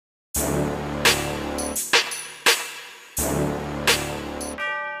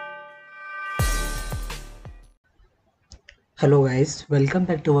Hello guys, welcome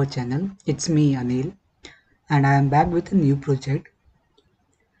back to our channel. It's me Anil and I am back with a new project,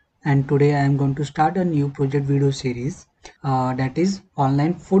 and today I am going to start a new project video series that is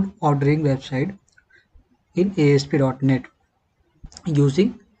online food ordering website in ASP.NET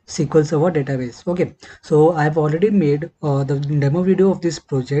using SQL Server database. Okay, so I've already made the demo video of this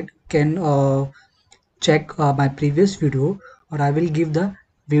project. Can check my previous video, or I will give the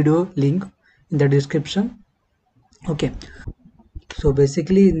video link in the description. Okay, so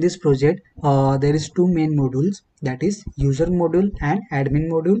basically in this project, there is two main modules, that is user module and admin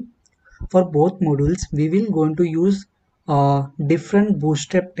module. For both modules, we will going to use different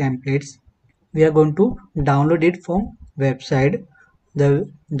bootstrap templates. We are going to download it from website.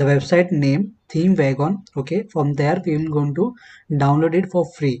 The website name theme wagon. Okay, from there we will going to download it for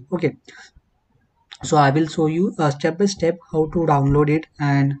free. Okay, so I will show you step by step how to download it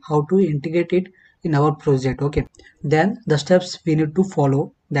and how to integrate it in our project. Okay, then the steps we need to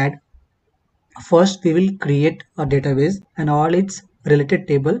follow that: first we will create a database and all its related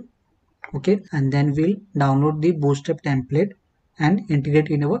table. Okay, and then we'll download the bootstrap template and integrate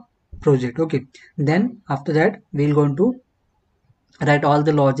in our project. Okay, then after that we're going to write all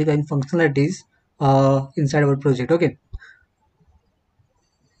the logic and functionalities inside our project.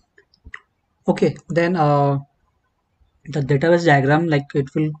 Okay, then the database diagram, like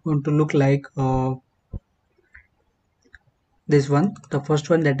it will going to look like this one. The first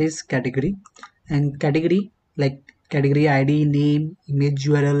one, that is category, and category, like category id, name, image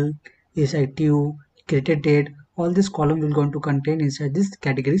url, is active, created date. All this column will going to contain inside this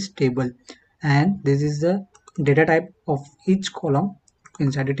categories table, and this is the data type of each column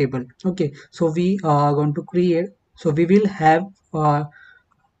inside the table. Okay, so we are going to create, so we will have 5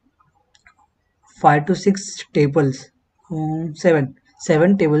 to 6 tables, seven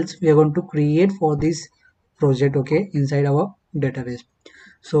tables we are going to create for this project. Okay, inside our database.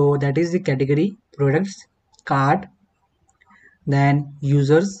 So that is the category, products, cart, then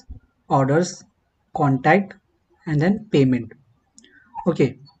users, orders, contact, and then payment.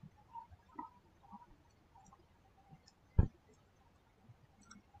 Okay,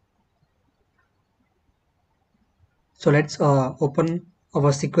 so let's open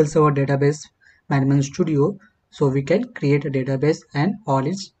our SQL Server database management studio so we can create a database and all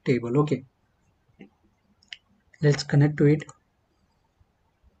its table. Okay, let's connect to it.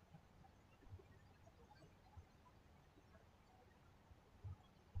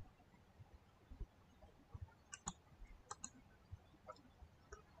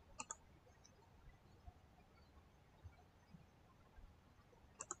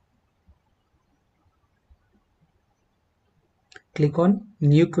 Click on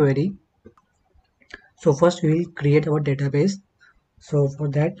new query. So first we will create our database. So for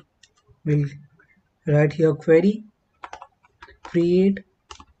that we'll write here query create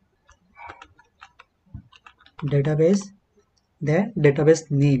database, then database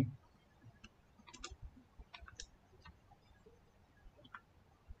name.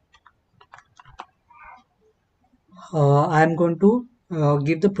 I am going to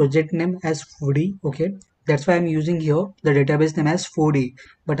give the project name as foodie. Okay, that's why I'm using here the database name as foodie,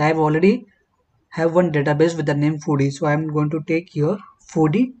 but I've already have one database with the name foodie, so I'm going to take here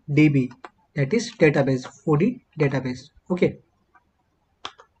foodie db, that is database, foodie database. Okay,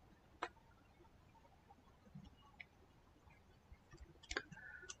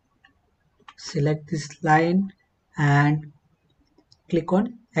 select this line and click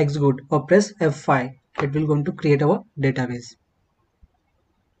on execute or press F5. It will going to create our database.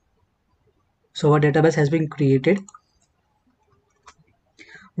 So our database has been created.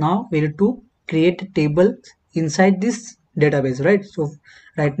 Now we need to create a table inside this database, right? So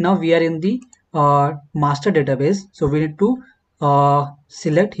right now we are in the master database, so we need to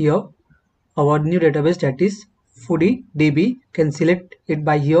select here our new database, that is foodie db. Can select it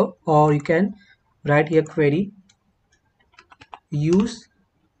by here, or you can write here query use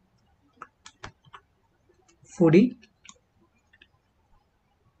foodie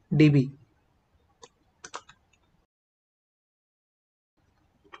db.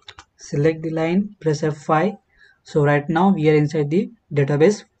 Select the line, press F5. So right now we are inside the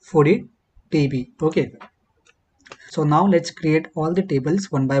database foodie db. Okay, so now let's create all the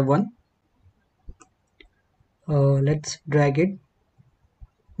tables one by one. Let's drag it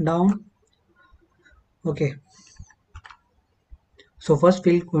down. Okay, so first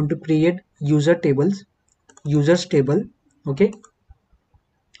we're going to create users table. Okay,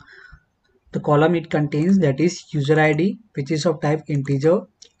 the column it contains, that is user id, which is of type integer.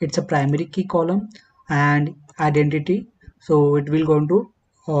 It's a primary key column, and identity, so it will going to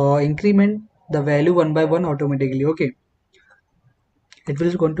increment the value one by one automatically. Okay, it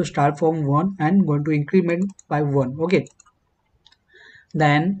will going to start from 1 and going to increment by 1. Okay,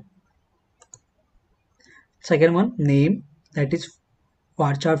 then second one, name, that is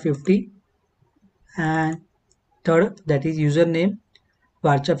varchar 50, and third, that is username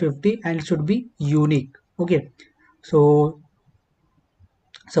varchar 50, and it should be unique. Okay, so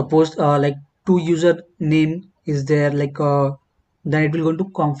suppose like two user name is there, like then it will going to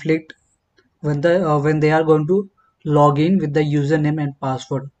conflict when they are going to log in with the username and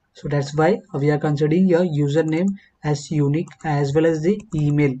password. So that's why we are considering your username as unique as well as the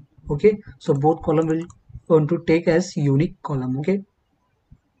email. Okay, so both column will going to take as unique column. Okay,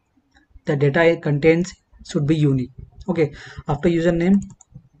 the data it contains should be unique. Okay, after username,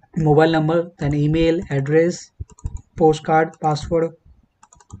 mobile number, then email address, postcard, password,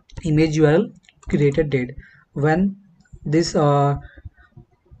 image URL, created date. When this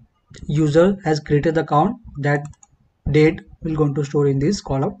user has created the account, that date will going to store in this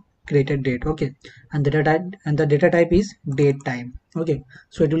column created date. Okay, and the data type is date time. Okay,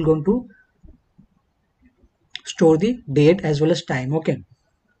 so it will going to store the date as well as time. Okay,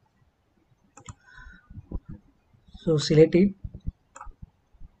 so select it,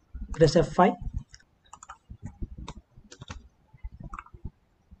 press F5.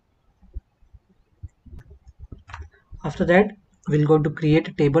 After that, we're going to create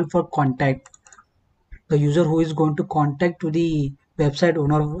a table for contact. The user who is going to contact to the website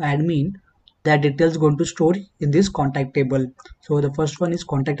owner or admin, that details going to store in this contact table. So the first one is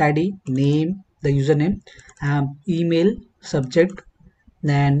contact ID, name, the username, email, subject,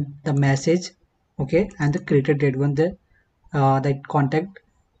 then the message, okay, and the created date when the that contact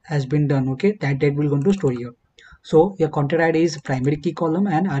has been done. Okay, that date will going to store here. So your contact ID is primary key column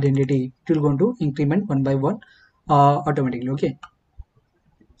and identity, it will going to increment one by one automatically. Okay,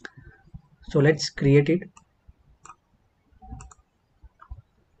 so let's create it.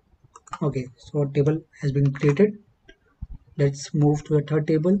 Okay, so table has been created. Let's move to the third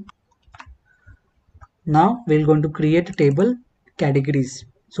table. Now we're going to create a table categories.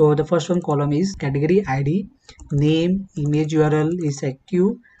 So the first one column is category ID, name, image URL, is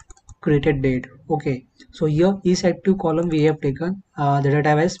active, created date. Okay, so here is active column we have taken the data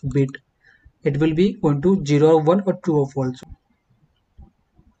type as bit. It will be going to 0 or 1 or true or false.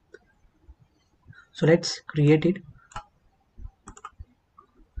 So let's create it.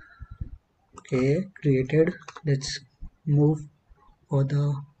 Okay, created. Let's move for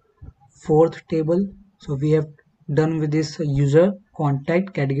the fourth table. So we have done with this user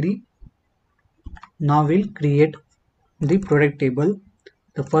contact category. Now we'll create the product table.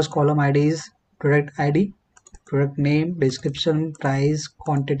 The first column ID is product ID, product name, description, price,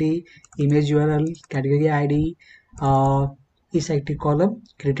 quantity, image URL, category ID, is active column,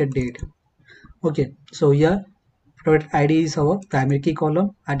 created date. Okay, so here product ID is our primary key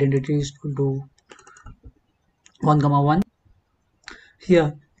column, identity is equal to 1 comma 1.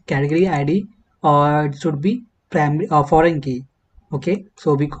 Here category ID it should be primary foreign key. Okay,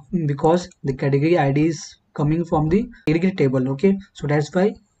 so because the category ID is coming from the category table. Okay, so that's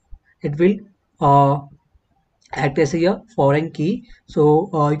why it will act as a foreign key.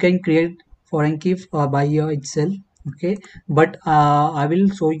 So you can create foreign key by itself. Okay, but I will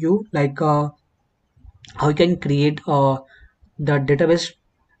show you like how you can create the database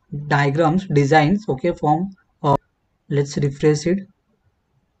diagrams designs. Okay, from let's refresh it,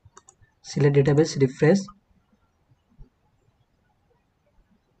 select database, refresh.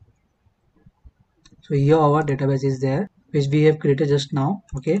 So here our database is there, which we have created just now.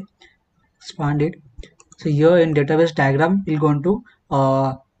 Okay, expand it. So here in database diagram, we're going to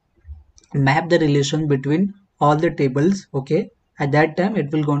map the relation between all the tables. Okay, at that time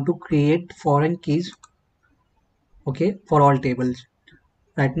it will going to create foreign keys. Okay, for all tables.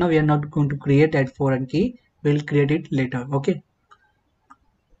 Right now we are not going to create that foreign key, we'll create it later. Okay,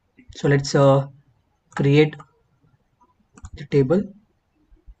 so let's create the table.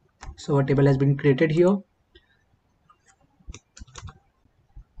 So a table has been created here.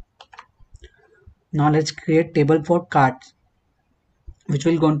 Now let's create table for cards, which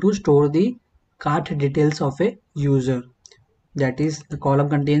will going to store the cart details of a user. That is the column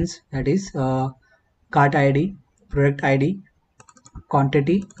contains, that is cart ID, product ID,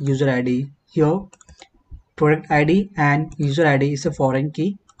 quantity, user ID. Here product ID and user ID is a foreign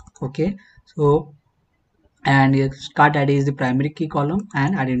key. Okay, so and cart ID is the primary key column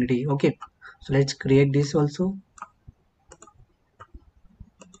and identity. Okay, so let's create this also.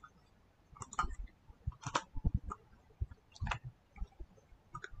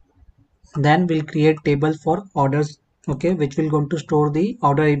 Then we'll create table for orders. Okay, which will going to store the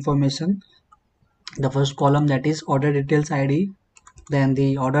order information. The first column, that is order details ID, then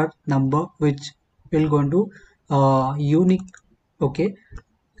the order number which will go into unique, okay,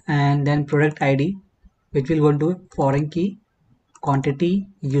 and then product ID which will go into foreign key, quantity,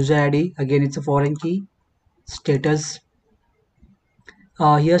 user ID, again it's a foreign key, status,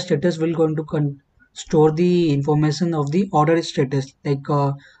 here status will going to store the information of the order status, like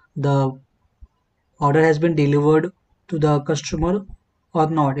the order has been delivered to the customer or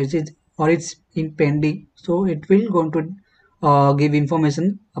not, is it, or it's in pending, so it will going to give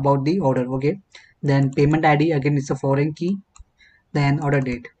information about the order, okay. Then payment ID, again it's a foreign key, then order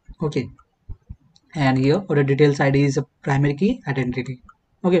date, okay, and here order details ID is a primary key identity,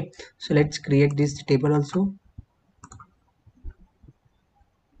 okay. So let's create this table also,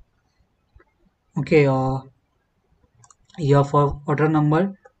 okay. Here for order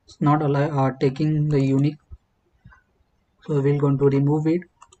number it's not taking the unique, so we're going to remove it,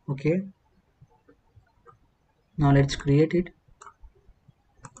 okay. Now let's create it,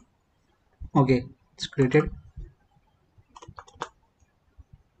 okay, it's created.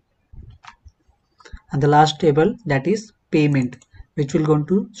 And the last table, that is payment, which will going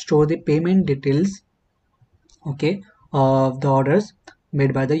to store the payment details, okay, of the orders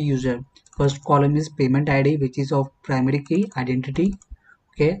made by the user. First column is payment ID, which is of primary key identity,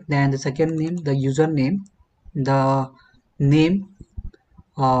 okay. Then the second name, the user name, the name,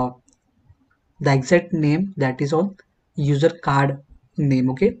 uh, the exact name that is on user card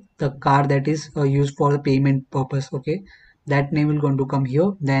name, okay, the card that is used for the payment purpose, okay, that name will going to come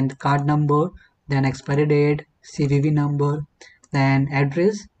here. Then the card number, then expiry date, CVV number, then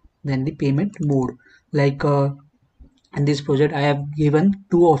address, then the payment mode, like in this project I have given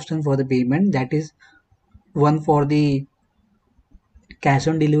two options for the payment, that is one for the cash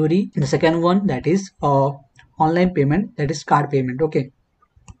on delivery, the second one that is online payment, that is card payment, okay.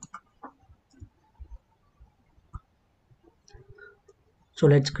 So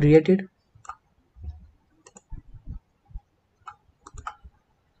let's create it.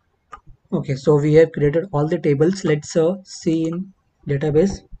 Okay, so we have created all the tables. Let's see in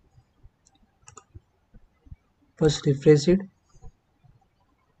database. First refresh it,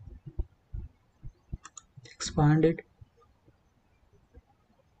 expand it.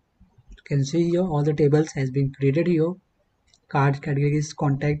 You can see here all the tables has been created here. Cards, categories,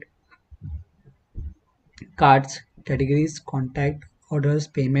 cards, categories, contact, orders,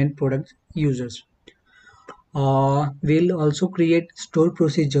 payment, products, users. We'll also create store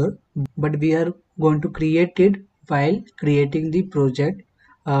procedure, but we are going to create it while creating the project.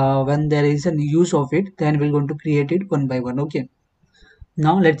 When there is a use of it, then we're going to create it one by one. Okay.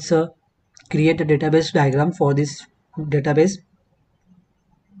 Now let's create a database diagram for this database.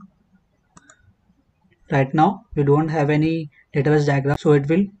 Right now we don't have any database diagram, so it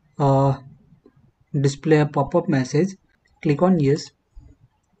will display a pop-up message. Click on yes.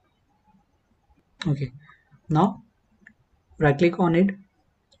 Okay. Now right click on it,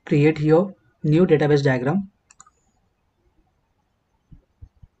 create here new database diagram.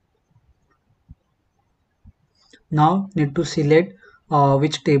 Now need to select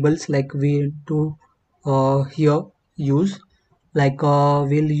which tables like we to here use, like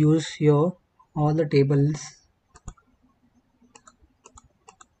we'll use here all the tables.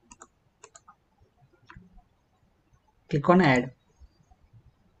 Click on add,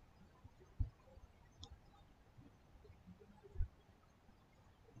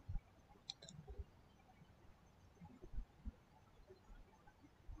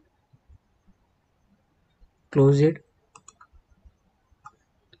 close it.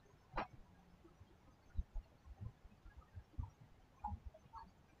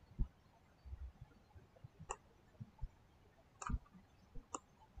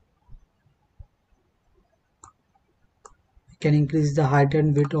 You can increase the height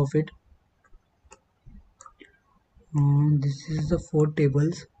and width of it. This is the four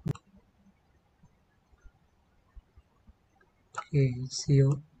tables. Okay, it's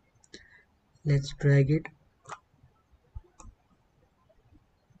here. Let's drag it.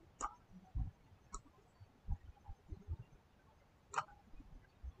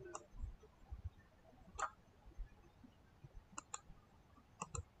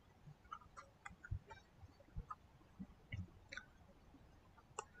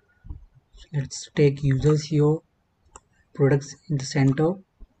 Let's take users here, products in the center.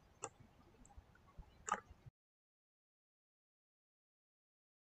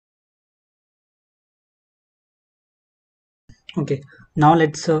 Okay, now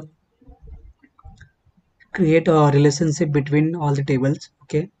let's create a relationship between all the tables,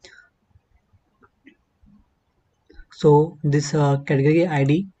 okay. So this category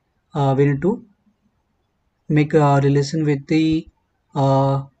ID we need to make a relation with the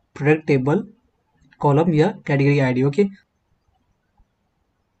product table column here category ID. Okay,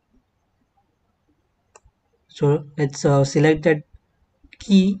 so let's select that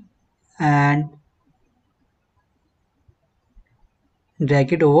key and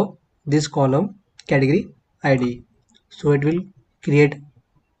drag it over this column category ID. So it will create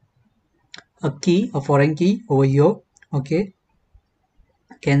a key, a foreign key over here. Okay,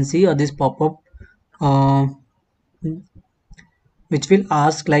 can see this pop-up uh, which will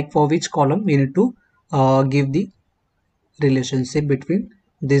ask like for which column we need to give the relationship between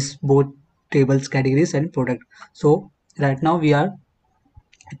this both tables categories and product. So right now we are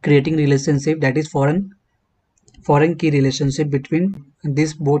creating relationship that is foreign key relationship between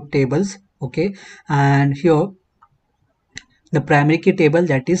these both tables. Okay, and here the primary key table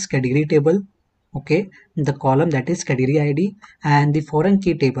that is category table. Okay, the column that is category ID, and the foreign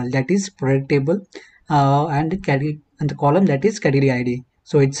key table that is product table, and the category and the column that is category ID.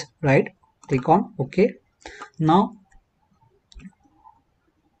 So it's right. Click on OK. Now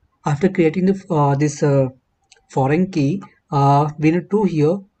after creating the this foreign key, we need to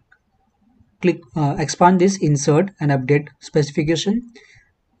here click expand this insert and update specification.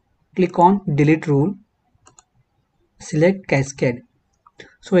 Click on delete rule, select cascade.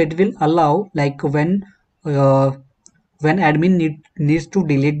 So it will allow like uh, when admin needs to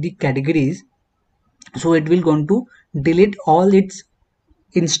delete the categories, so it will going to delete all its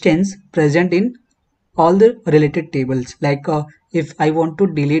instance present in all the related tables. Like if I want to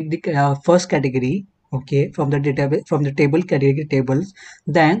delete the first category, okay, from the database, from the table category tables,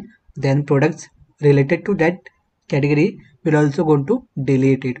 then products related to that category will also going to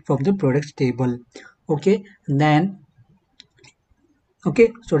delete it from the products table. Okay, then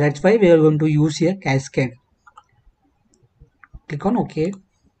okay, so that's why we are going to use here cascade. Click on OK.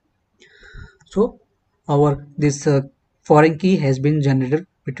 So our this foreign key has been generated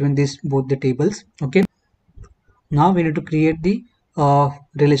between these both the tables. Okay, now we need to create the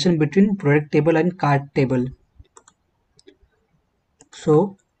relation between product table and cart table.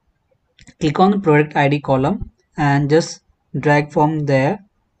 So click on the product ID column and just drag from there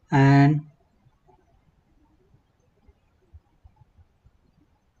and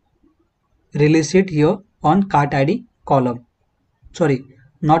release it here on cart ID column. Sorry,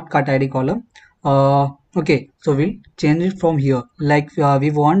 not cart ID column. Okay, so we'll change it from here. Like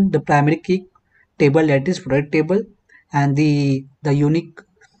we want the primary key table that is product table, and the unique,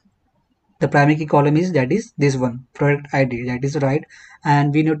 the primary key column is that is this one product ID, that is right.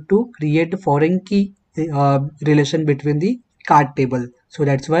 And we need to create a foreign key relation between the cart table. So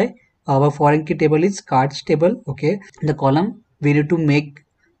that's why our foreign key table is cards table. Okay, the column we need to make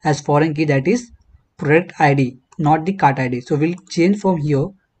as foreign key that is product ID, not the cart ID. So we'll change from here,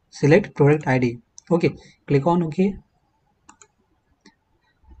 select product ID. Okay, click on OK.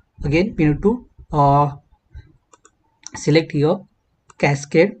 Again we need to select here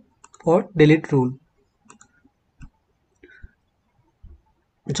cascade for delete rule.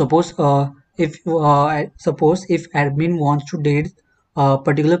 Suppose suppose if admin wants to delete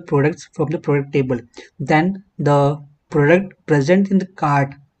particular products from the product table, then the product present in the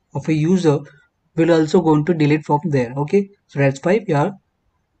cart of a user will also going to delete from there. Okay, so that's why we are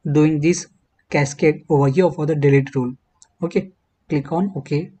doing this cascade over here for the delete rule. Okay, click on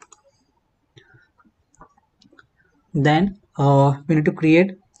OK. Then we need to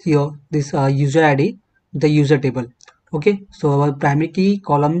create here this user ID, the user table. Okay, so our primary key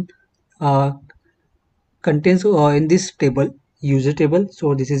column uh, contains in this table user table.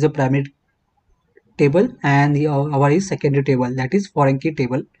 So this is a primary table, and our is secondary table, that is foreign key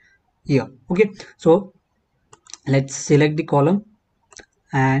table here. Okay, so let's select the column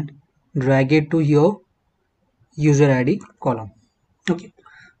and drag it to your user ID column. Okay,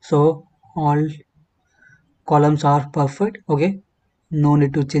 so all columns are perfect. Okay, no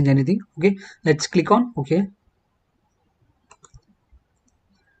need to change anything. Okay, let's click on OK.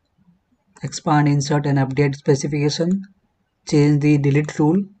 Expand, insert and update specification. Change the delete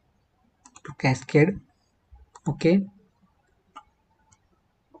rule to cascade. Okay,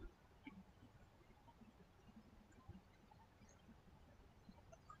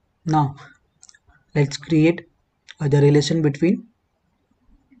 now let's create the relation between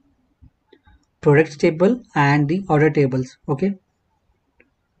products table and the order tables. Okay,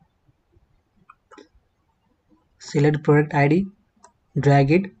 select product ID, drag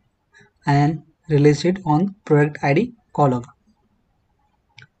it and release it on product ID column.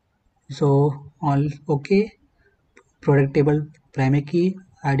 So all okay, product table primary key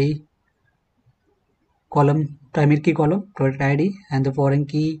ID column, primary key column product ID, and the foreign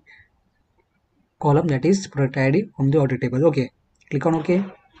key column that is product ID from the order table. Okay, Click on OK.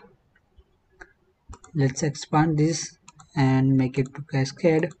 Let's expand this and make it to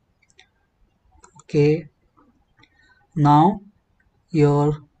cascade. Okay. Now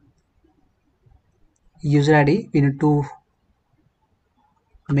your user ID, we need to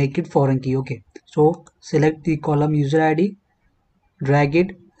make it foreign key. Okay. So select the column user ID, drag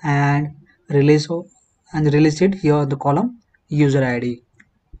it and release it here the column user ID.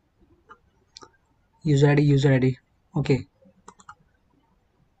 User ID. Okay.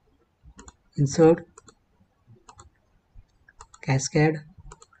 Insert cascade.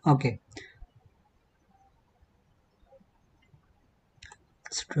 Okay.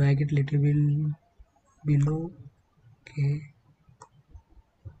 Let's drag it little bit below. Okay.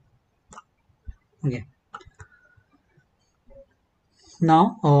 Okay.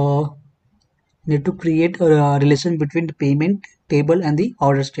 Now need to create a relation between the payment table and the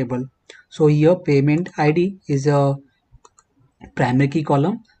orders table. So here payment ID is a primary key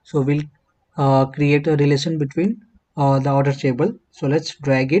column. So we'll create a relation between the orders table. So let's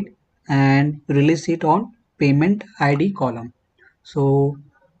drag it and release it on payment ID column. So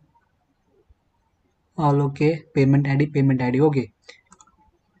all okay, payment ID. Okay.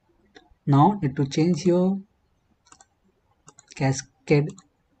 Now need to change your cascade.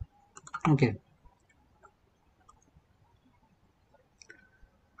 Okay.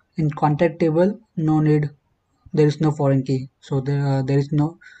 In contact table, no need, there is no foreign key, so there is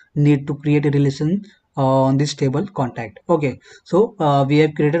no need to create a relation on this table contact. Okay, so we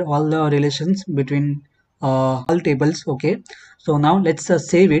have created all the relations between all tables. Okay, so now let's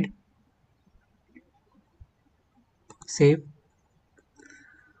save it. Save.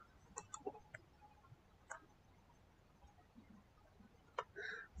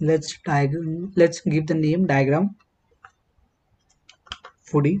 Let's give the name diagram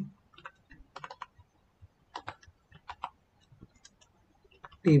foodie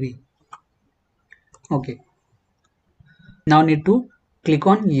tv. Okay, now need to click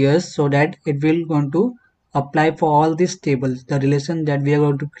on yes, so that it will going to apply for all these tables. The relation that we are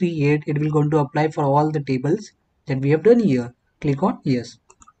going to create, it will going to apply for all the tables that we have done here. Click on yes.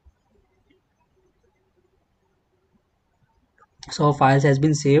 So files has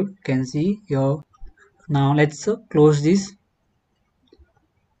been saved, you can see here. Now let's close this.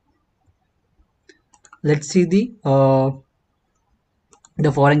 Let's see the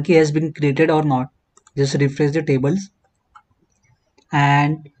foreign key has been created or not. Just refresh the tables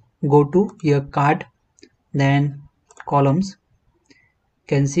and go to your cart, then columns.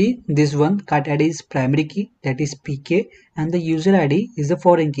 Can see this one cart ID is primary key, that is PK, and the user ID is the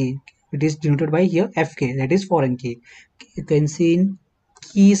foreign key. It is denoted by here FK, that is foreign key. You can see in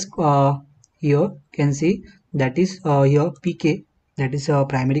keys here, can see that is here PK, that is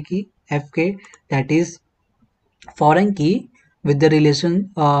primary key, FK, that is foreign key with the relation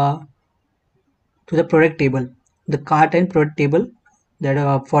to the product table. The cart and product table,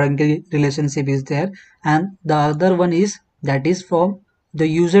 that foreign key relationship is there, and the other one is that is from the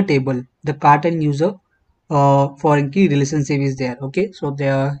user table. The cart and user foreign key relationship is there. Okay, so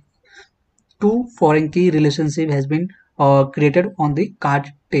there are two foreign key relationship has been created on the cart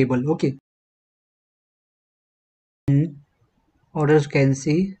table. Okay, orders can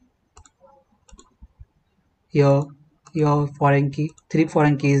see your foreign key, three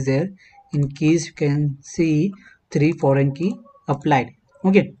foreign keys there. In keys you can see three foreign key applied.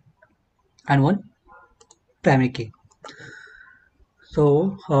 Okay, and one primary key.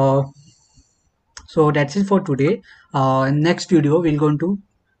 So so that's it for today. In next video we're going to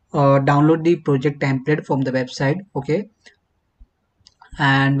download the project template from the website. Okay,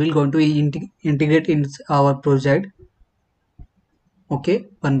 and we're going to integrate in our project. Okay,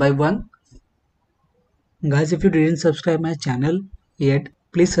 one by one. Guys, if you didn't subscribe my channel yet,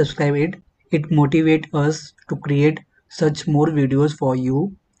 please subscribe it. It motivates us to create such more videos for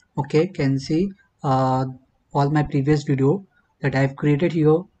you. Okay, can see all my previous video that I've created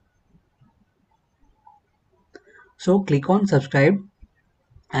here. So click on subscribe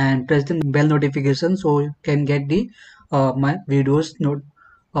and press the bell notification so you can get the my videos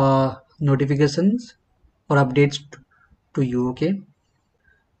notifications or updates to you. Okay,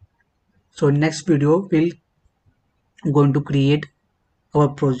 so next video we'll going to create our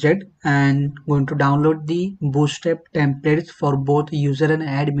project and going to download the bootstrap templates for both user and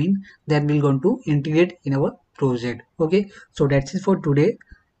admin, then we're going to integrate in our project. Okay, so that's it for today.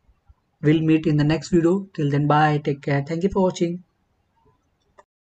 We'll meet in the next video. Till then, bye, take care, thank you for watching.